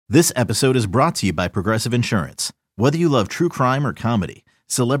This episode is brought to you by Progressive Insurance. Whether you love true crime or comedy,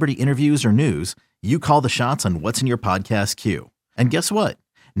 celebrity interviews or news, you call the shots on what's in your podcast queue. And guess what?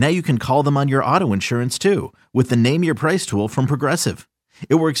 Now you can call them on your auto insurance too with the Name Your Price tool from Progressive.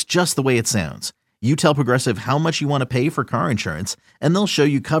 It works just the way it sounds. You tell Progressive how much you want to pay for car insurance, and they'll show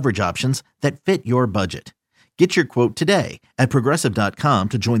you coverage options that fit your budget. Get your quote today at Progressive.com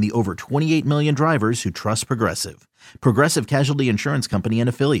to join the over 28 million drivers who trust Progressive. Progressive Casualty Insurance Company and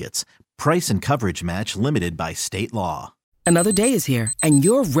Affiliates. Price and coverage match limited by state law. Another day is here, and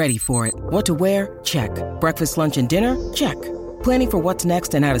you're ready for it. What to wear? Check. Breakfast, lunch, and dinner? Check. Planning for what's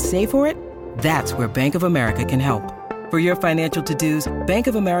next and how to save for it? That's where Bank of America can help. For your financial to-dos, Bank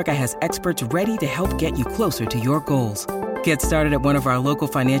of America has experts ready to help get you closer to your goals. Get started at one of our local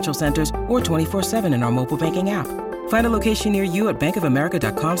financial centers or 24/7 in our mobile banking app. Find a location near you at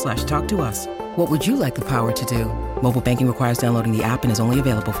bankofamerica.com/talktous. What would you like the power to do? Mobile banking requires downloading the app and is only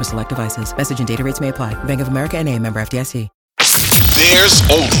available for select devices. Message and data rates may apply. Bank of America N.A., member FDIC. There's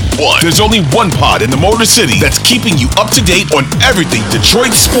only one. There's only one pod in the Motor City that's keeping you up to date on everything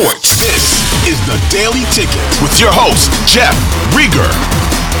Detroit sports. This is The Daily Ticket with your host, Jeff Rieger.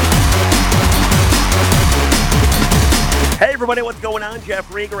 Hey everybody, what's going on? Jeff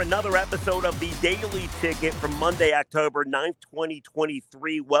Rieger, another episode of The Daily Ticket from Monday, October 9th,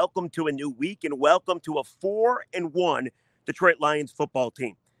 2023. Welcome to a new week and welcome to a 4-1 Detroit Lions football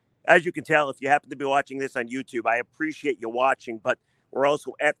team. As you can tell, if you happen to be watching this on YouTube, I appreciate you watching, but we're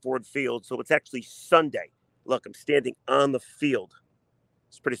also at Ford Field, so it's actually Sunday. Look, I'm standing on the field.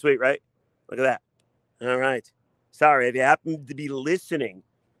 It's pretty sweet, right? Look at that. All right. Sorry, if you happen to be listening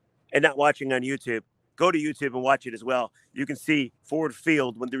and not watching on YouTube, go to YouTube and watch it as well. You can see Ford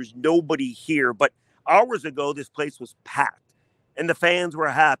Field when there's nobody here. But hours ago, this place was packed, and the fans were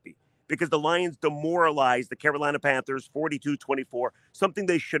happy because the Lions demoralized the Carolina Panthers 42-24, something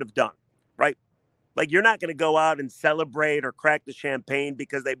they should have done, right? Like, you're not going to go out and celebrate or crack the champagne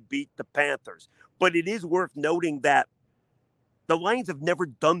because they beat the Panthers. But it is worth noting that the Lions have never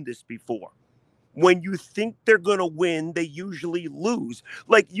done this before. When you think they're going to win, they usually lose.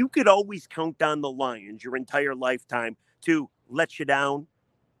 Like, you could always count on the Lions your entire lifetime to let you down,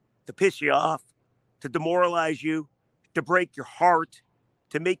 to piss you off, to demoralize you, to break your heart,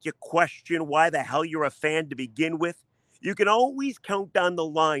 to make you question why the hell you're a fan to begin with. You can always count on the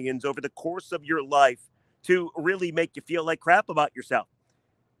Lions over the course of your life to really make you feel like crap about yourself.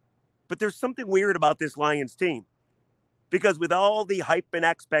 But there's something weird about this Lions team. Because with all the hype and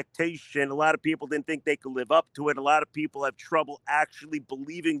expectation, a lot of people didn't think they could live up to it. A lot of people have trouble actually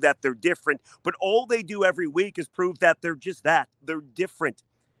believing that they're different. But all they do every week is prove that they're just that. They're different.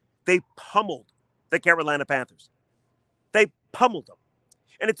 They pummeled the Carolina Panthers. They pummeled them.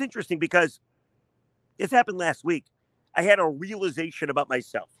 And it's interesting because this happened last week. I had a realization about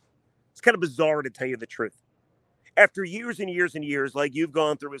myself. It's kind of bizarre to tell you the truth. After years and years and years, like you've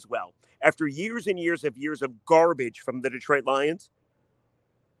gone through as well, after years and years of garbage from the Detroit Lions,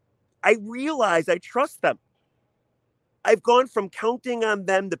 I realize I trust them. I've gone from counting on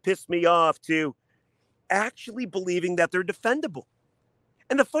them to piss me off to actually believing that they're defendable.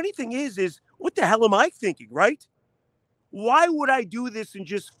 And the funny thing is what the hell am I thinking, right? Why would I do this in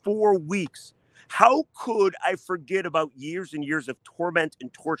just 4 weeks? How could I forget about years and years of torment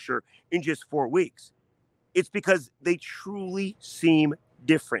and torture in just 4 weeks? It's because they truly seem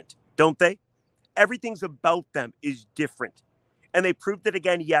different, don't they? Everything's about them is different. And they proved it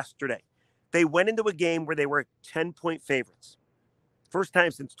again yesterday. They went into a game where they were 10-point favorites. First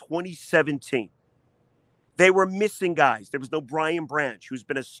time since 2017. They were missing guys. There was no Brian Branch, who's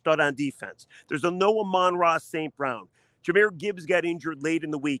been a stud on defense. There's no Amon-Ra St. Brown. Jahmyr Gibbs got injured late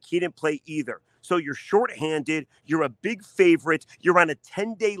in the week. He didn't play either. So you're shorthanded. You're a big favorite. You're on a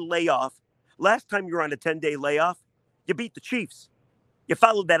 10-day layoff. Last time you were on a 10-day layoff, you beat the Chiefs. You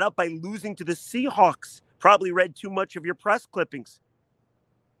followed that up by losing to the Seahawks. Probably read too much of your press clippings.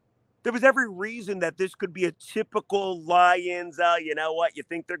 There was every reason that this could be a typical Lions, you know what, you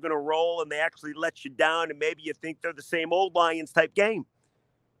think they're going to roll and they actually let you down, and maybe you think they're the same old Lions type game.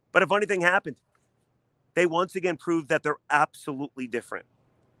 But a funny thing happened. They once again proved that they're absolutely different.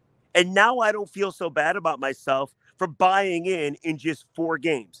 And now I don't feel so bad about myself for buying in just 4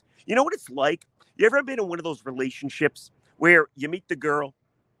 games. You know what it's like? You ever been in one of those relationships where you meet the girl,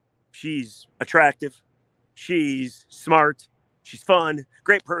 she's attractive, she's smart, she's fun,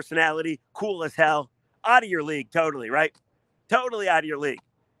 great personality, cool as hell, out of your league totally, right? Totally out of your league.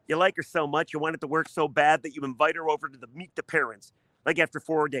 You like her so much, you want it to work so bad that you invite her over to meet the parents, like after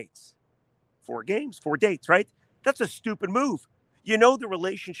 4 dates. 4 games, 4 dates, right? That's a stupid move. You know the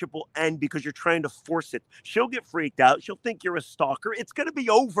relationship will end because you're trying to force it. She'll get freaked out. She'll think you're a stalker. It's going to be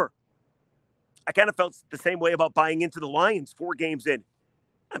over. I kind of felt the same way about buying into the Lions 4 games in.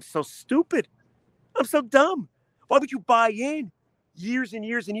 I'm so stupid. I'm so dumb. Why would you buy in? Years and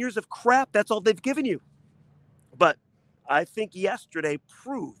years and years of crap. That's all they've given you. But I think yesterday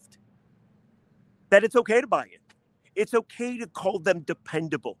proved that it's okay to buy in. It's okay to call them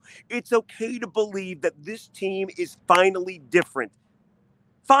dependable. It's okay to believe that this team is finally different.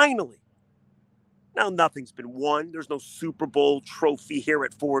 Finally. Now, nothing's been won. There's no Super Bowl trophy here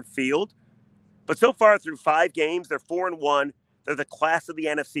at Ford Field. But so far through 5 games, they're 4-1. They're the class of the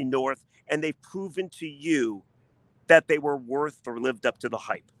NFC North, and they've proven to you that they were worth or lived up to the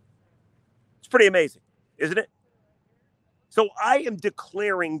hype. It's pretty amazing, isn't it? So I am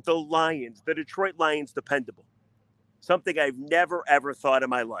declaring the Lions, the Detroit Lions, dependable. Something I've never, ever thought in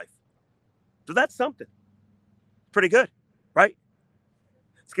my life. So that's something. Pretty good, right?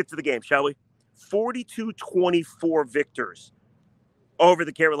 Let's get to the game, shall we? 42-24 victors over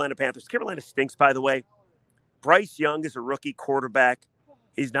the Carolina Panthers. Carolina stinks, by the way. Bryce Young is a rookie quarterback.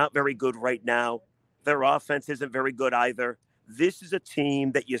 He's not very good right now. Their offense isn't very good either. This is a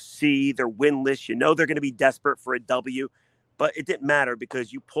team that you see, they're winless. You know they're going to be desperate for a W. But it didn't matter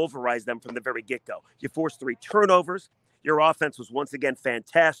because you pulverized them from the very get-go. You forced 3 turnovers. Your offense was once again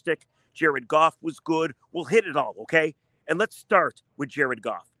fantastic. Jared Goff was good. We'll hit it all, okay? And let's start with Jared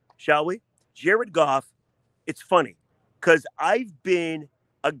Goff, shall we? Jared Goff, it's funny because I've been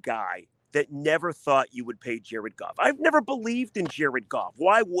a guy that never thought you would pay Jared Goff. I've never believed in Jared Goff.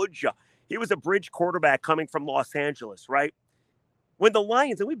 Why would you? He was a bridge quarterback coming from Los Angeles, right? When the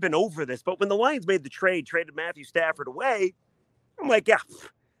Lions, and we've been over this, but when the Lions made the traded Matthew Stafford away, I'm like, yeah,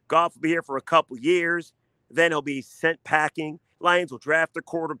 Goff will be here for a couple years. Then he'll be sent packing. Lions will draft their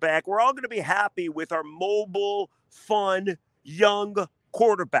quarterback. We're all going to be happy with our mobile, fun, young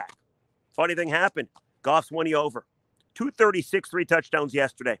quarterback. Funny thing happened. Goff's won you over. 236, 3 touchdowns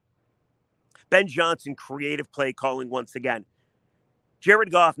yesterday. Ben Johnson, creative play calling once again.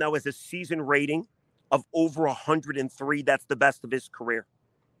 Jared Goff now has a season rating of over 103. That's the best of his career.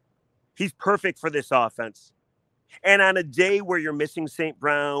 He's perfect for this offense. And on a day where you're missing St.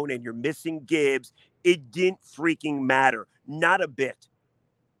 Brown and you're missing Gibbs, it didn't freaking matter. Not a bit.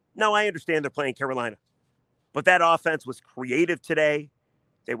 Now, I understand they're playing Carolina, but that offense was creative today.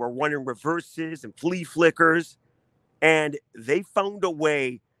 They were running reverses and flea flickers, and they found a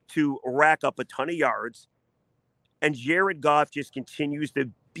way to rack up a ton of yards. And Jared Goff just continues to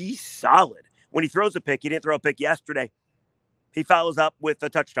be solid. When he throws a pick, he didn't throw a pick yesterday. He follows up with a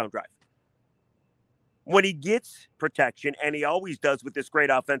touchdown drive. When he gets protection, and he always does with this great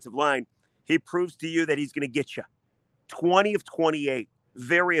offensive line, he proves to you that he's going to get you. 20 of 28,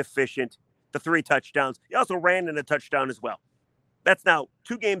 very efficient, the 3 touchdowns. He also ran in a touchdown as well. That's now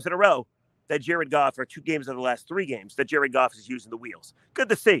 2 games in a row that Jared Goff, or 2 games of the last 3 games, that Jared Goff is using the wheels. Good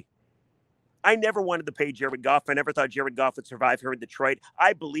to see. I never wanted to pay Jared Goff. I never thought Jared Goff would survive here in Detroit.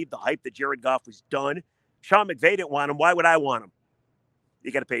 I believe the hype that Jared Goff was done. Sean McVay didn't want him. Why would I want him?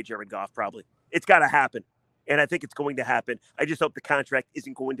 You got to pay Jared Goff, probably. It's got to happen. And I think it's going to happen. I just hope the contract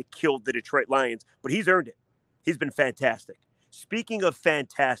isn't going to kill the Detroit Lions. But he's earned it. He's been fantastic. Speaking of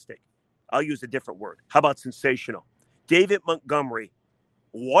fantastic, I'll use a different word. How about sensational? David Montgomery,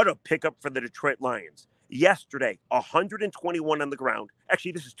 what a pickup for the Detroit Lions. Yesterday, 121 on the ground.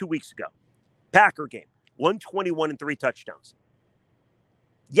 Actually, this is 2 weeks ago. Packer game, 121 and 3 touchdowns.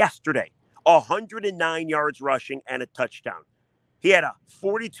 Yesterday, 109 yards rushing and a touchdown. He had a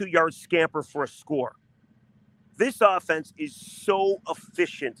 42-yard scamper for a score. This offense is so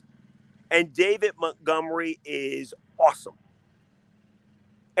efficient, and David Montgomery is awesome.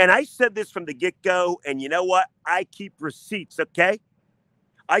 And I said this from the get-go, and you know what? I keep receipts, okay?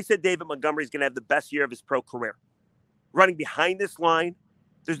 I said David Montgomery is going to have the best year of his pro career. Running behind this line,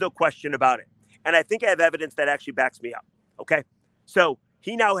 there's no question about it. And I think I have evidence that actually backs me up, okay? So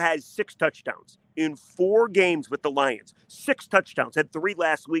he now has 6 touchdowns in 4 games with the Lions. 6 touchdowns. Had 3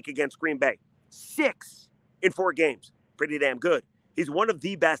 last week against Green Bay. 6 in 4 games. Pretty damn good. He's one of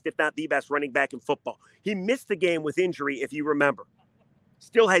the best, if not the best, running back in football. He missed the game with injury, if you remember.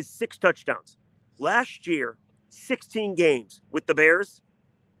 Still has 6 touchdowns. Last year, 16 games with the Bears,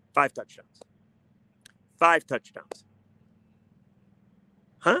 5 touchdowns. 5 touchdowns.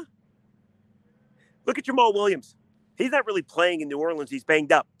 Huh? Look at Jamal Williams. He's not really playing in New Orleans. He's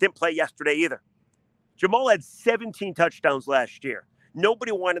banged up. Didn't play yesterday either. Jamal had 17 touchdowns last year.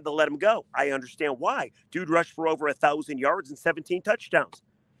 Nobody wanted to let him go. I understand why. Dude rushed for over 1,000 yards and 17 touchdowns.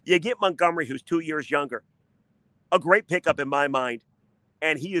 You get Montgomery, who's 2 years younger. A great pickup in my mind,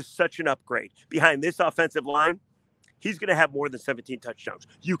 and he is such an upgrade. Behind this offensive line, he's going to have more than 17 touchdowns.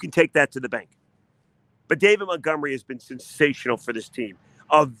 You can take that to the bank. But David Montgomery has been sensational for this team.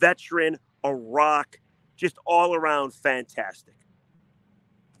 A veteran, a rock, just all around fantastic.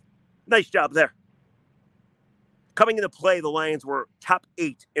 Nice job there. Coming into play, the Lions were top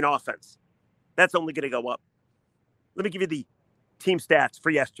 8 in offense. That's only going to go up. Let me give you the team stats for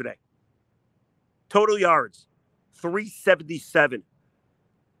yesterday. Total yards, 377.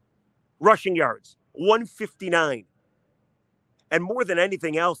 Rushing yards, 159. And more than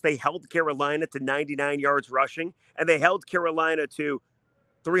anything else, they held Carolina to 99 yards rushing, and they held Carolina to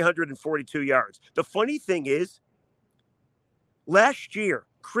 342 yards. The funny thing is, last year,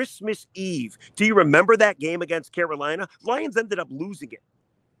 Christmas Eve, do you remember that game against Carolina? Lions ended up losing it.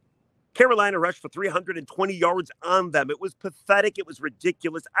 Carolina rushed for 320 yards on them. It was pathetic. It was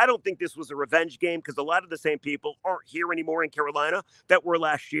ridiculous. I don't think this was a revenge game because a lot of the same people aren't here anymore in Carolina that were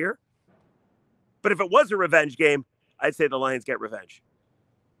last year. But if it was a revenge game, I'd say the Lions get revenge.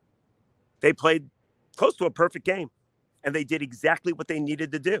 They played close to a perfect game, and they did exactly what they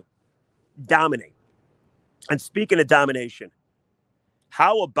needed to do. Dominate. And speaking of domination,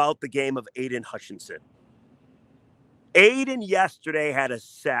 how about the game of Aiden Hutchinson? Aiden yesterday had a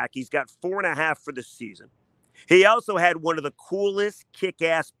sack. He's got 4.5 for the season. He also had one of the coolest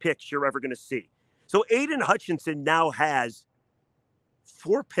kick-ass picks you're ever going to see. So Aiden Hutchinson now has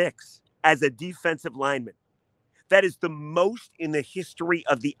 4 picks as a defensive lineman. That is the most in the history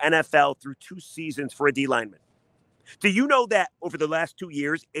of the NFL through 2 seasons for a D lineman. Do you know that over the last 2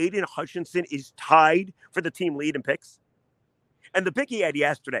 years, Aiden Hutchinson is tied for the team lead in picks? And the pick he had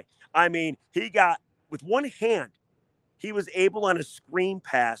yesterday, I mean, he got, with one hand, he was able on a screen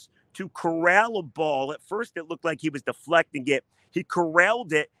pass to corral a ball. At first, it looked like he was deflecting it. He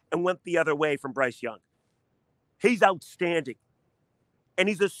corralled it and went the other way from Bryce Young. He's outstanding. And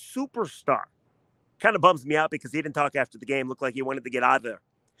he's a superstar. Kind of bums me out because he didn't talk after the game. Looked like he wanted to get out of there.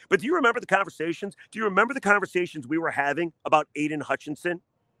 But do you remember the conversations? Do you remember the conversations we were having about Aiden Hutchinson?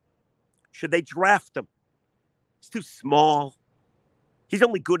 Should they draft him? He's too small. He's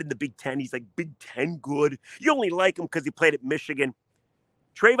only good in the Big Ten. He's like Big Ten good. You only like him because he played at Michigan.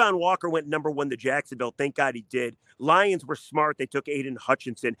 Trayvon Walker went number 1 to Jacksonville. Thank God he did. Lions were smart. They took Aiden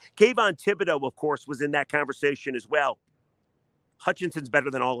Hutchinson. Kayvon Thibodeau, of course, was in that conversation as well. Hutchinson's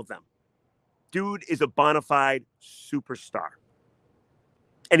better than all of them. Dude is a bona fide superstar.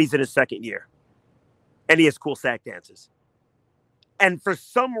 And he's in his second year. And he has cool sack dances. And for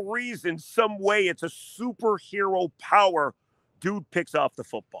some reason, some way, it's a superhero power. Dude picks off the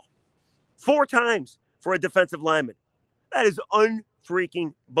football 4 times for a defensive lineman. That is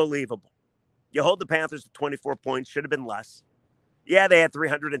unfreaking believable. You hold the Panthers to 24 points. Should have been less. Yeah, they had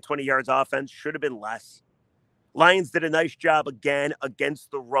 320 yards offense. Should have been less. Lions did a nice job again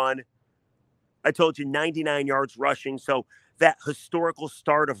against the run. I told you 99 yards rushing. So that historical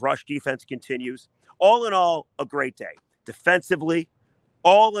start of rush defense continues. All in all, a great day. Defensively,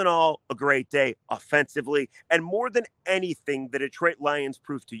 all in all, a great day offensively. And more than anything, the Detroit Lions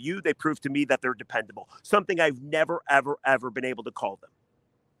proved to you, they proved to me that they're dependable. Something I've never, ever, ever been able to call them.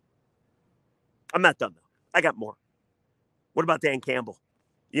 I'm not done, though. I got more. What about Dan Campbell?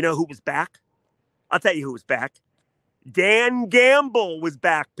 You know who was back? I'll tell you who was back. Dan Gamble was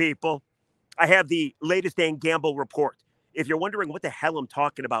back, people. I have the latest Dan Gamble report. If you're wondering what the hell I'm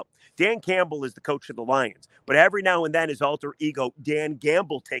talking about, Dan Campbell is the coach of the Lions. But every now and then his alter ego, Dan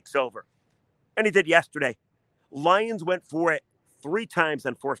Gamble, takes over. And he did yesterday. Lions went for it 3 times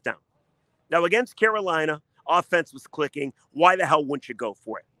on 4th down. Now, against Carolina, offense was clicking. Why the hell wouldn't you go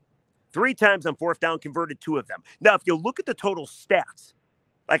for it? 3 times on 4th down, converted 2 of them. Now, if you look at the total stats,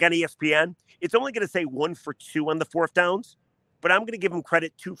 like on ESPN, it's only going to say 1 for 2 on the 4th downs. But I'm going to give him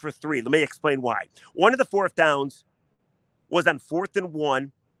credit 2 for 3. Let me explain why. One of the 4th downs was on 4th and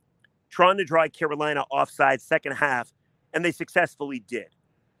 1, trying to drive Carolina offside second half, and they successfully did.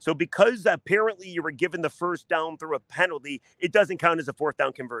 So because apparently you were given the 1st down through a penalty, it doesn't count as a 4th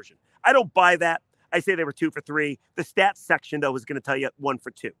down conversion. I don't buy that. I say they were 2 for 3. The stats section, though, is going to tell you 1 for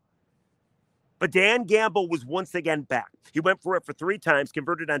 2. But Dan Gamble was once again back. He went for it for 3 times,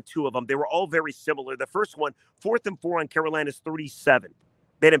 converted on 2 of them. They were all very similar. The first one, 4th and 4 on Carolina's 37.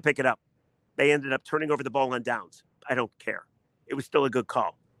 They didn't pick it up. They ended up turning over the ball on downs. I don't care. It was still a good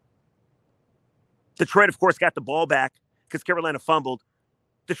call. Detroit, of course, got the ball back because Carolina fumbled.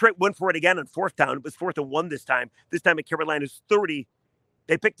 Detroit went for it again on 4th down. It was 4th and 1 this time. This time at Carolina's 30.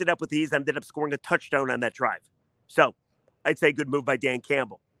 They picked it up with ease and ended up scoring a touchdown on that drive. So I'd say good move by Dan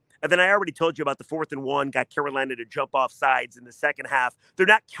Campbell. And then I already told you about the 4th and 1, got Carolina to jump off sides in the second half. They're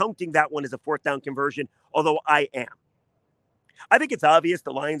not counting that one as a 4th down conversion, although I am. I think it's obvious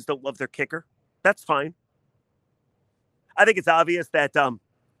the Lions don't love their kicker. That's fine. I think it's obvious that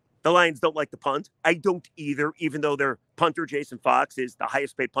the Lions don't like the punt. I don't either, even though their punter, Jason Fox, is the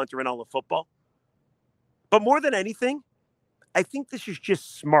highest paid punter in all of football. But more than anything, I think this is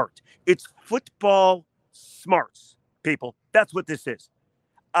just smart. It's football smarts, people. That's what this is.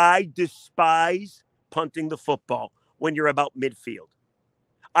 I despise punting the football when you're about midfield.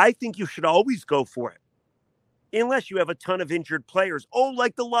 I think you should always go for it, unless you have a ton of injured players. Oh,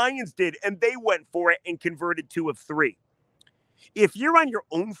 like the Lions did, and they went for it and converted 2 of 3. If you're on your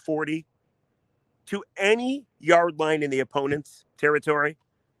own 40 to any yard line in the opponent's territory,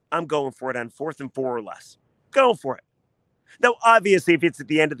 I'm going for it on 4th and 4 or less. Go for it. Now, obviously, if it's at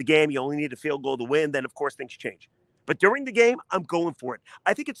the end of the game, you only need a field goal to win, then, of course, things change. But during the game, I'm going for it.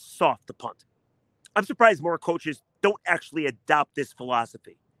 I think it's soft to punt. I'm surprised more coaches don't actually adopt this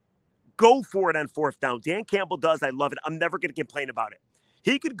philosophy. Go for it on 4th down. Dan Campbell does. I love it. I'm never going to complain about it.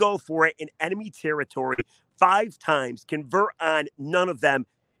 He could go for it in enemy territory 5 times, convert on none of them.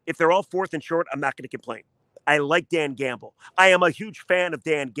 If they're all 4th and short, I'm not going to complain. I like Dan Gamble. I am a huge fan of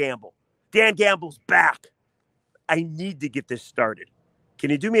Dan Gamble. Dan Gamble's back. I need to get this started. Can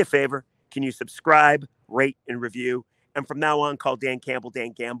you do me a favor? Can you subscribe, rate, and review? And from now on, call Dan Campbell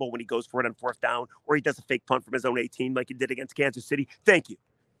Dan Gamble when he goes for it on 4th down, or he does a fake punt from his own 18 like he did against Kansas City. Thank you.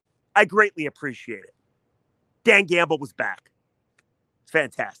 I greatly appreciate it. Dan Gamble was back. It's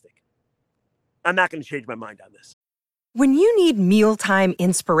fantastic. I'm not going to change my mind on this. When you need mealtime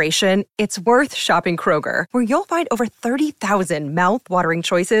inspiration, it's worth shopping Kroger, where you'll find over 30,000 mouth-watering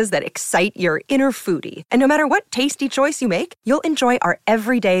choices that excite your inner foodie. And no matter what tasty choice you make, you'll enjoy our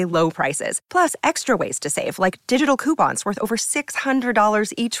everyday low prices, plus extra ways to save, like digital coupons worth over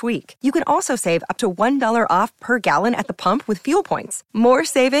 $600 each week. You can also save up to $1 off per gallon at the pump with fuel points. More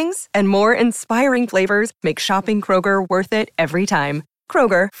savings and more inspiring flavors make shopping Kroger worth it every time.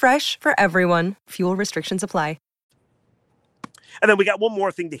 Kroger, fresh for everyone. Fuel restrictions apply. And then we got one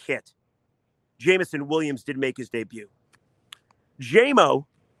more thing to hit. Jameson Williams did make his debut. JMO,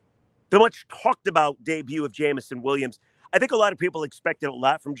 the much talked about debut of Jameson Williams. I think a lot of people expected a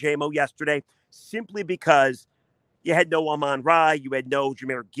lot from JMO yesterday, simply because you had no Amon-Ra, you had no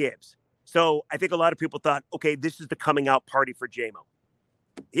Jahmyr Gibbs. So I think a lot of people thought, okay, this is the coming out party for JMO.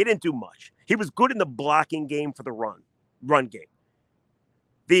 He didn't do much. He was good in the blocking game for the run game.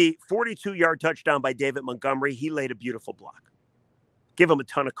 The 42-yard touchdown by David Montgomery, he laid a beautiful block. Give him a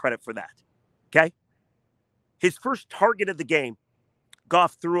ton of credit for that. Okay? His first target of the game,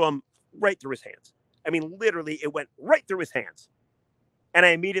 Goff threw him right through his hands. I mean, literally, it went right through his hands. And I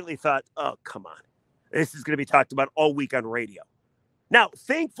immediately thought, oh, come on. This is going to be talked about all week on radio. Now,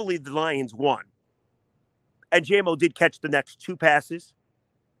 thankfully, the Lions won. And JMO did catch the next 2 passes,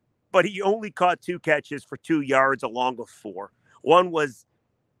 but he only caught 2 catches for 2 yards along with 4. One was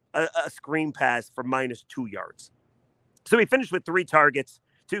a screen pass for -2 yards. So he finished with 3 targets,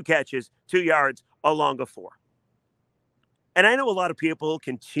 2 catches, 2 yards, along with 4. And I know a lot of people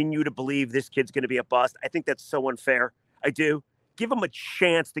continue to believe this kid's going to be a bust. I think that's so unfair. I do. Give him a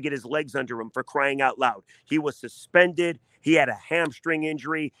chance to get his legs under him, for crying out loud. He was suspended. He had a hamstring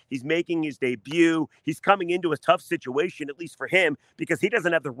injury. He's making his debut. He's coming into a tough situation, at least for him, because he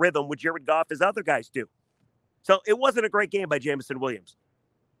doesn't have the rhythm with Jared Goff as other guys do. So it wasn't a great game by Jameson Williams.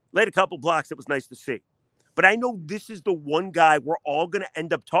 Laid a couple blocks. It was nice to see. But I know this is the one guy we're all going to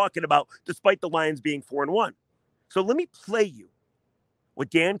end up talking about, despite the Lions being 4-1. So let me play you what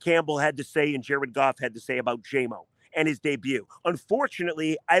Dan Campbell had to say and Jared Goff had to say about JMO and his debut.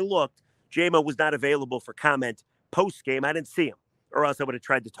 Unfortunately, I looked. JMO was not available for comment post-game. I didn't see him, or else I would have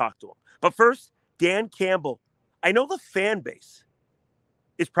tried to talk to him. But first, Dan Campbell. I know the fan base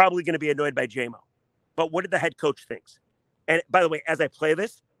is probably going to be annoyed by JMO. But what did the head coach think? And by the way, as I play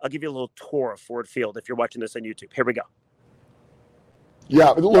this, I'll give you a little tour of Ford Field if you're watching this on YouTube. Here we go.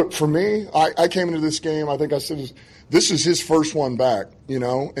 Yeah, look, for me, I came into this game, I think I said, this is his first one back,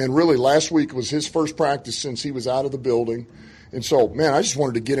 and really last week was his first practice since he was out of the building. And so, man, I just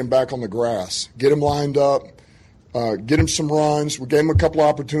wanted to get him back on the grass, get him lined up, get him some runs. We gave him a couple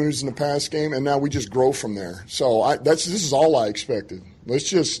opportunities in the pass game, and now we just grow from there. So this is all I expected.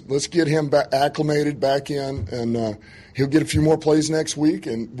 Let's get him acclimated back in, and he'll get a few more plays next week,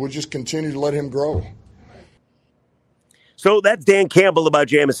 and we'll just continue to let him grow. So that's Dan Campbell about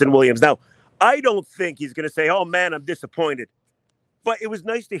Jameson Williams. Now, I don't think he's going to say, oh, man, I'm disappointed. But it was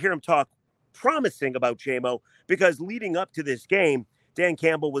nice to hear him talk promising about JMO, because leading up to this game, Dan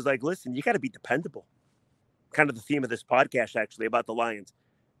Campbell was like, listen, you got to be dependable. Kind of the theme of this podcast, actually, about the Lions.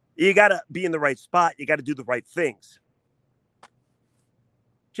 You got to be in the right spot. You got to do the right things.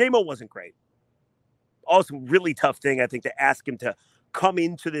 JMO wasn't great. Also, really tough thing, I think, to ask him to come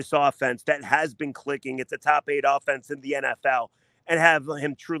into this offense that has been clicking. It's a top 8 offense in the NFL, and have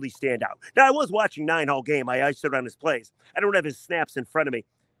him truly stand out. Now, I was watching 9-hole game. I iced it on his plays. I don't have his snaps in front of me,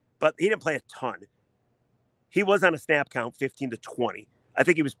 but he didn't play a ton. He was on a snap count, 15 to 20. I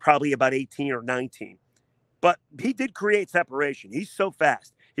think he was probably about 18 or 19. But he did create separation. He's so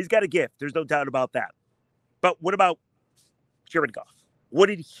fast. He's got a gift. There's no doubt about that. But what about Jared Goff? What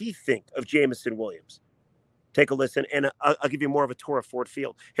did he think of Jameson Williams? Take a listen, and I'll give you more of a tour of Ford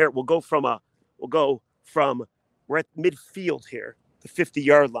Field. Here, we'll go from we're at midfield here, the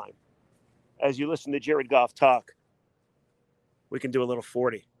 50-yard line. As you listen to Jared Goff talk, we can do a little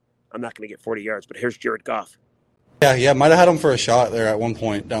 40. I'm not going to get 40 yards, but here's Jared Goff. Yeah, might have had him for a shot there at one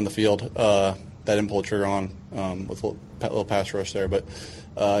point down the field. That didn't pull the trigger on with a little pass rush there. But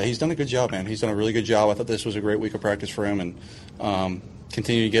he's done a good job, man. He's done a really good job. I thought this was a great week of practice for him, and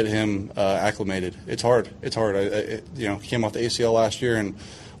continue to get him acclimated. It's hard. He came off the ACL last year, and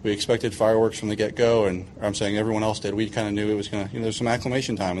we expected fireworks from the get-go, and I'm saying everyone else did. We kind of knew it was going to, there's some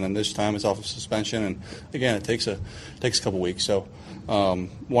acclimation time, and then this time it's off of suspension, and again, it takes a couple weeks. So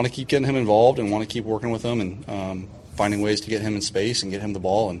want to keep getting him involved and want to keep working with him and finding ways to get him in space and get him the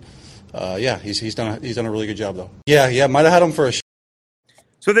ball. And he's done a really good job though. Yeah, might have had him for a.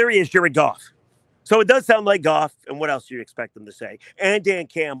 So there he is, Jared Goff. So it does sound like Goff, and what else do you expect them to say? And Dan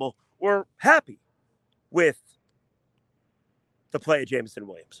Campbell were happy with the play of Jameson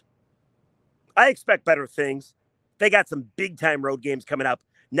Williams. I expect better things. They got some big-time road games coming up.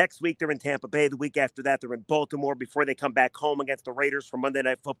 Next week, they're in Tampa Bay. The week after that, they're in Baltimore before they come back home against the Raiders for Monday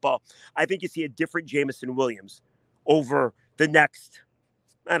Night Football. I think you see a different Jameson Williams over the next,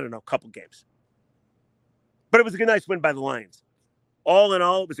 couple games. But it was a nice win by the Lions. All in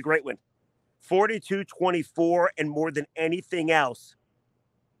all, it was a great win. 42-24, and more than anything else,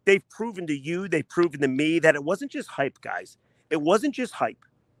 they've proven to you, they've proven to me that it wasn't just hype, guys. It wasn't just hype.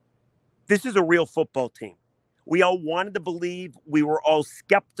 This is a real football team. We all wanted to believe. We were all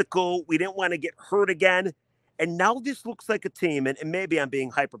skeptical. We didn't want to get hurt again. And now this looks like a team, and maybe I'm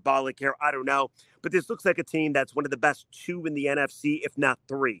being hyperbolic here, I don't know, but this looks like a team that's one of the best 2 in the NFC, if not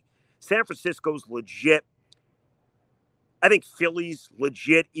 3. San Francisco's legit. I think Philly's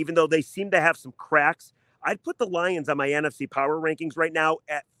legit, even though they seem to have some cracks. I'd put the Lions on my NFC power rankings right now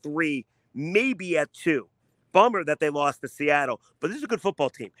at 3, maybe at 2. Bummer that they lost to Seattle, but this is a good football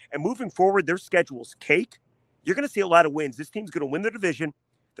team. And moving forward, their schedule's cake. You're going to see a lot of wins. This team's going to win the division.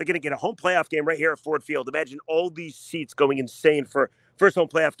 They're going to get a home playoff game right here at Ford Field. Imagine all these seats going insane for first home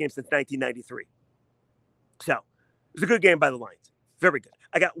playoff game since 1993. So, it was a good game by the Lions. Very good.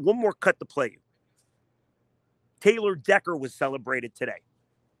 I got one more cut to play you. Taylor Decker was celebrated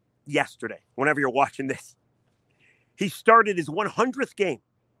yesterday, whenever you're watching this. He started his 100th game.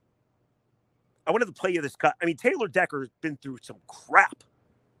 I wanted to play you this cut. I mean, Taylor Decker has been through some crap.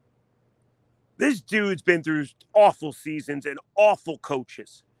 This dude's been through awful seasons and awful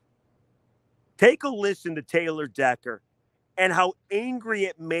coaches. Take a listen to Taylor Decker and how angry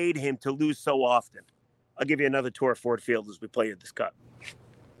it made him to lose so often. I'll give you another tour of Ford Field as we play you this cut.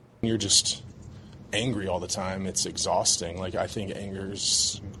 You're just angry all the time. It's exhausting. I think anger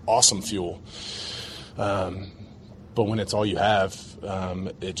is awesome fuel. But when it's all you have,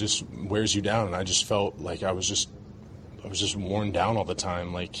 it just wears you down. And I just felt like I was just worn down all the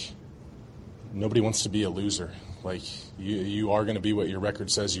time. Nobody wants to be a loser. You are going to be what your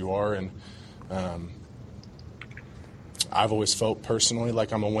record says you are. And I've always felt personally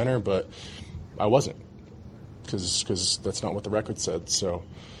like I'm a winner, but I wasn't, because that's not what the record said. So,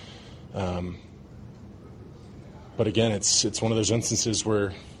 but again, it's one of those instances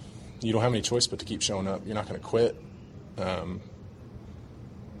where you don't have any choice but to keep showing up. You're not going to quit. You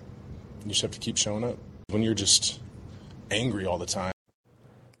just have to keep showing up when you're just angry all the time.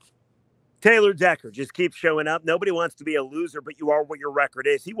 Taylor Decker, just keep showing up. Nobody wants to be a loser, but you are what your record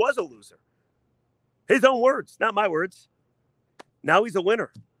is. He was a loser. His own words, not my words. Now he's a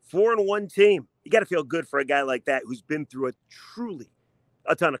winner. 4-1 team. You got to feel good for a guy like that who's been through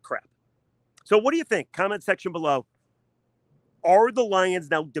a ton of crap. So what do you think? Comment section below. Are the Lions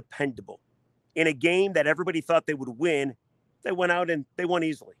now dependable? In a game that everybody thought they would win, they went out and they won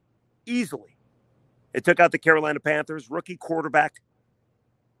easily. Easily. They took out the Carolina Panthers, rookie quarterback.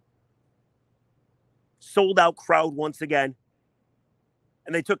 Sold out crowd once again.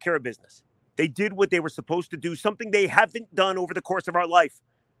 And they took care of business. They did what they were supposed to do, something they haven't done over the course of our life.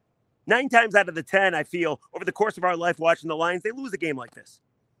 9 times out of the 10, I feel, over the course of our life watching the Lions, they lose a game like this.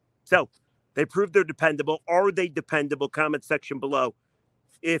 So, they proved they're dependable. Are they dependable? Comment section below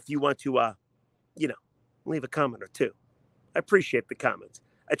if you want to, leave a comment or two. I appreciate the comments.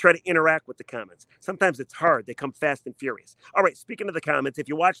 I try to interact with the comments. Sometimes it's hard. They come fast and furious. All right, speaking of the comments, if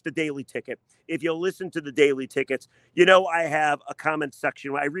you watch the Daily Ticket, if you listen to the Daily Tickets, you know I have a comment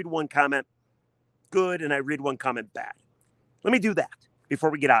section where I read one comment good and I read one comment bad. Let me do that before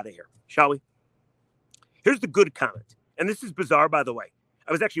we get out of here, shall we? Here's the good comment. And this is bizarre, by the way.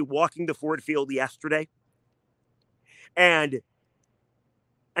 I was actually walking the Ford Field yesterday. And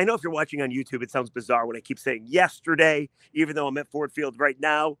I know if you're watching on YouTube, it sounds bizarre when I keep saying yesterday, even though I'm at Ford Field right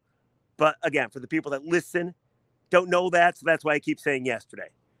now. But again, for the people that listen, don't know that. So that's why I keep saying yesterday.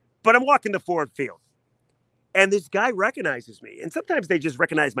 But I'm walking the Ford Field. And this guy recognizes me. And sometimes they just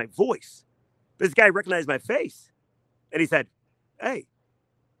recognize my voice. This guy recognized my face. And he said, "Hey,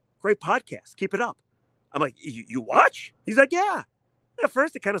 great podcast. Keep it up." I'm like, you watch? He's like, "Yeah. At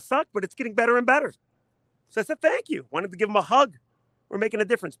first, it kind of sucked, but it's getting better and better." So I said, "Thank you." Wanted to give him a hug. We're making a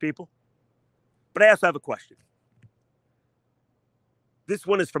difference, people. But I also have a question. This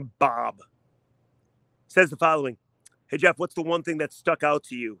one is from Bob. Says the following. "Hey, Jeff, what's the one thing that stuck out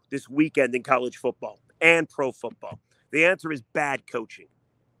to you this weekend in college football and pro football?" The answer is bad coaching.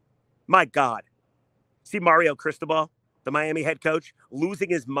 My God. See Mario Cristobal, the Miami head coach, losing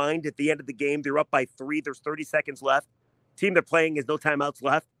his mind at the end of the game. They're up by 3. There's 30 seconds left. Team they're playing has no timeouts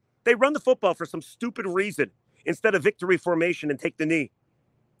left. They run the football for some stupid reason instead of victory formation and take the knee.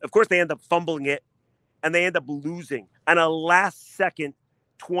 Of course, they end up fumbling it, and they end up losing on a last-second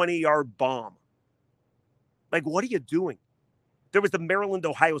 20-yard bomb. Like, what are you doing? There was the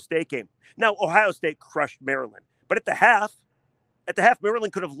Maryland-Ohio State game. Now, Ohio State crushed Maryland. But at the half,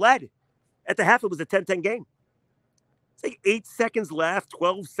 Maryland could have led. At the half, it was a 10-10 game. It's like 8 seconds left,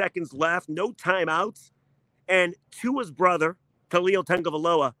 12 seconds left, no timeouts. And Tua's brother, Talio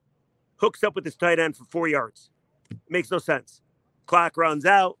Tagovailoa, hooks up with his tight end for 4 yards. It makes no sense. Clock runs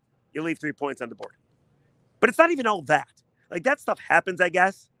out. You leave 3 points on the board. But it's not even all that. Like, that stuff happens, I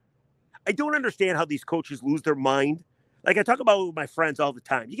guess. I don't understand how these coaches lose their mind. Like, I talk about it with my friends all the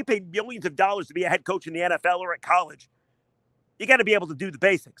time. You can pay millions of dollars to be a head coach in the NFL or at college. You got to be able to do the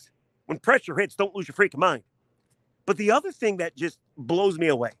basics. When pressure hits, don't lose your freaking mind. But the other thing that just blows me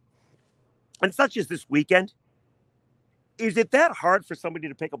away, and such as this weekend, is it that hard for somebody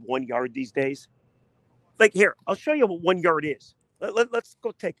to pick up 1 yard these days? Like, here, I'll show you what 1 yard is. Let's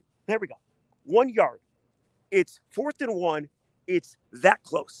go take it. There we go. 1 yard. It's 4th and 1. It's that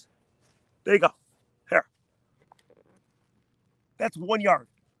close. There you go. Here. That's 1 yard.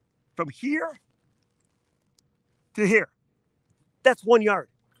 From here to here. That's 1 yard.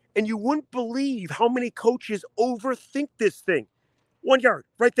 And you wouldn't believe how many coaches overthink this thing. 1 yard,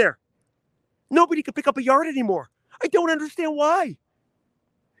 right there. Nobody can pick up a yard anymore. I don't understand why.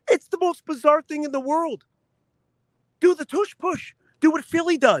 It's the most bizarre thing in the world. Do the tush push. Do what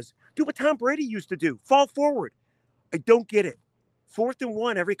Philly does. Do what Tom Brady used to do. Fall forward. I don't get it. 4th and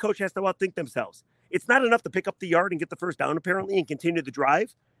 1, every coach has to outthink themselves. It's not enough to pick up the yard and get the first down, apparently, and continue the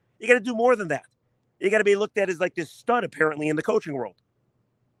drive. You got to do more than that. You got to be looked at as like this stud, apparently, in the coaching world.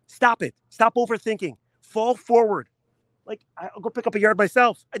 Stop it. Stop overthinking. Fall forward. Like, I'll go pick up a yard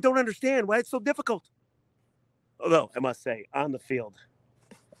myself. I don't understand why it's so difficult. Although, I must say, on the field,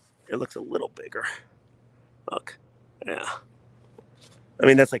 it looks a little bigger. Look. Yeah. I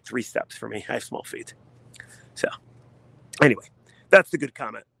mean, that's like 3 steps for me. I have small feet. So, anyway, that's the good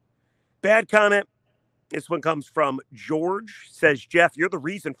comment. Bad comment. This one comes from George. Says, "Jeff, you're the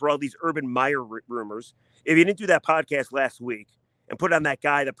reason for all these Urban Meyer rumors. If you didn't do that podcast last week and put on that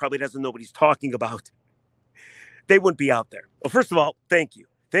guy that probably doesn't know what he's talking about, they wouldn't be out there." Well, first of all, thank you.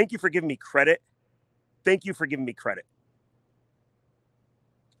 Thank you for giving me credit. Thank you for giving me credit.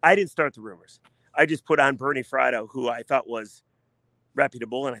 I didn't start the rumors. I just put on Bernie Fratto, who I thought was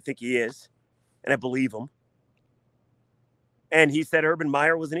reputable, and I think he is, and I believe him. And he said Urban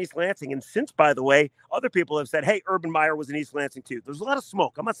Meyer was in East Lansing. And since, by the way, other people have said, hey, Urban Meyer was in East Lansing too. There's a lot of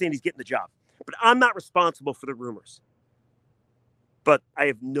smoke. I'm not saying he's getting the job, but I'm not responsible for the rumors. But I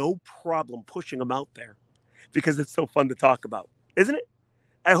have no problem pushing them out there because it's so fun to talk about, isn't it?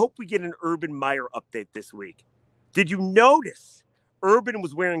 I hope we get an Urban Meyer update this week. Did you notice Urban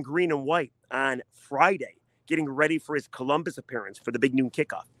was wearing green and white on Friday, getting ready for his Columbus appearance for the big noon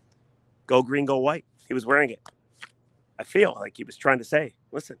kickoff? Go green, go white. He was wearing it. I feel like he was trying to say,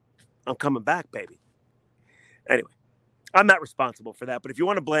 listen, I'm coming back, baby. Anyway, I'm not responsible for that. But if you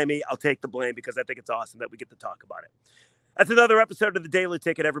want to blame me, I'll take the blame because I think it's awesome that we get to talk about it. That's another episode of the Daily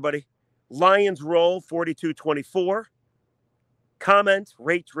Ticket, everybody. Lions roll 42-24. Comment,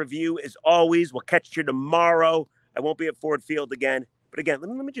 rate, review as always. We'll catch you tomorrow. I won't be at Ford Field again. But again, let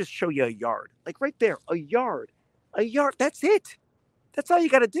me just show you a yard. Like right there, a yard. A yard. That's it. That's all you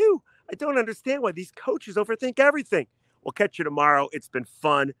got to do. I don't understand why these coaches overthink everything. We'll catch you tomorrow. It's been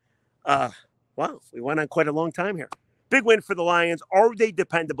fun. Wow, we went on quite a long time here. Big win for the Lions. Are they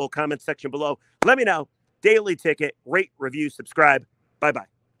dependable? Comment section below. Let me know. Daily Ticket. Rate, review, subscribe. Bye-bye.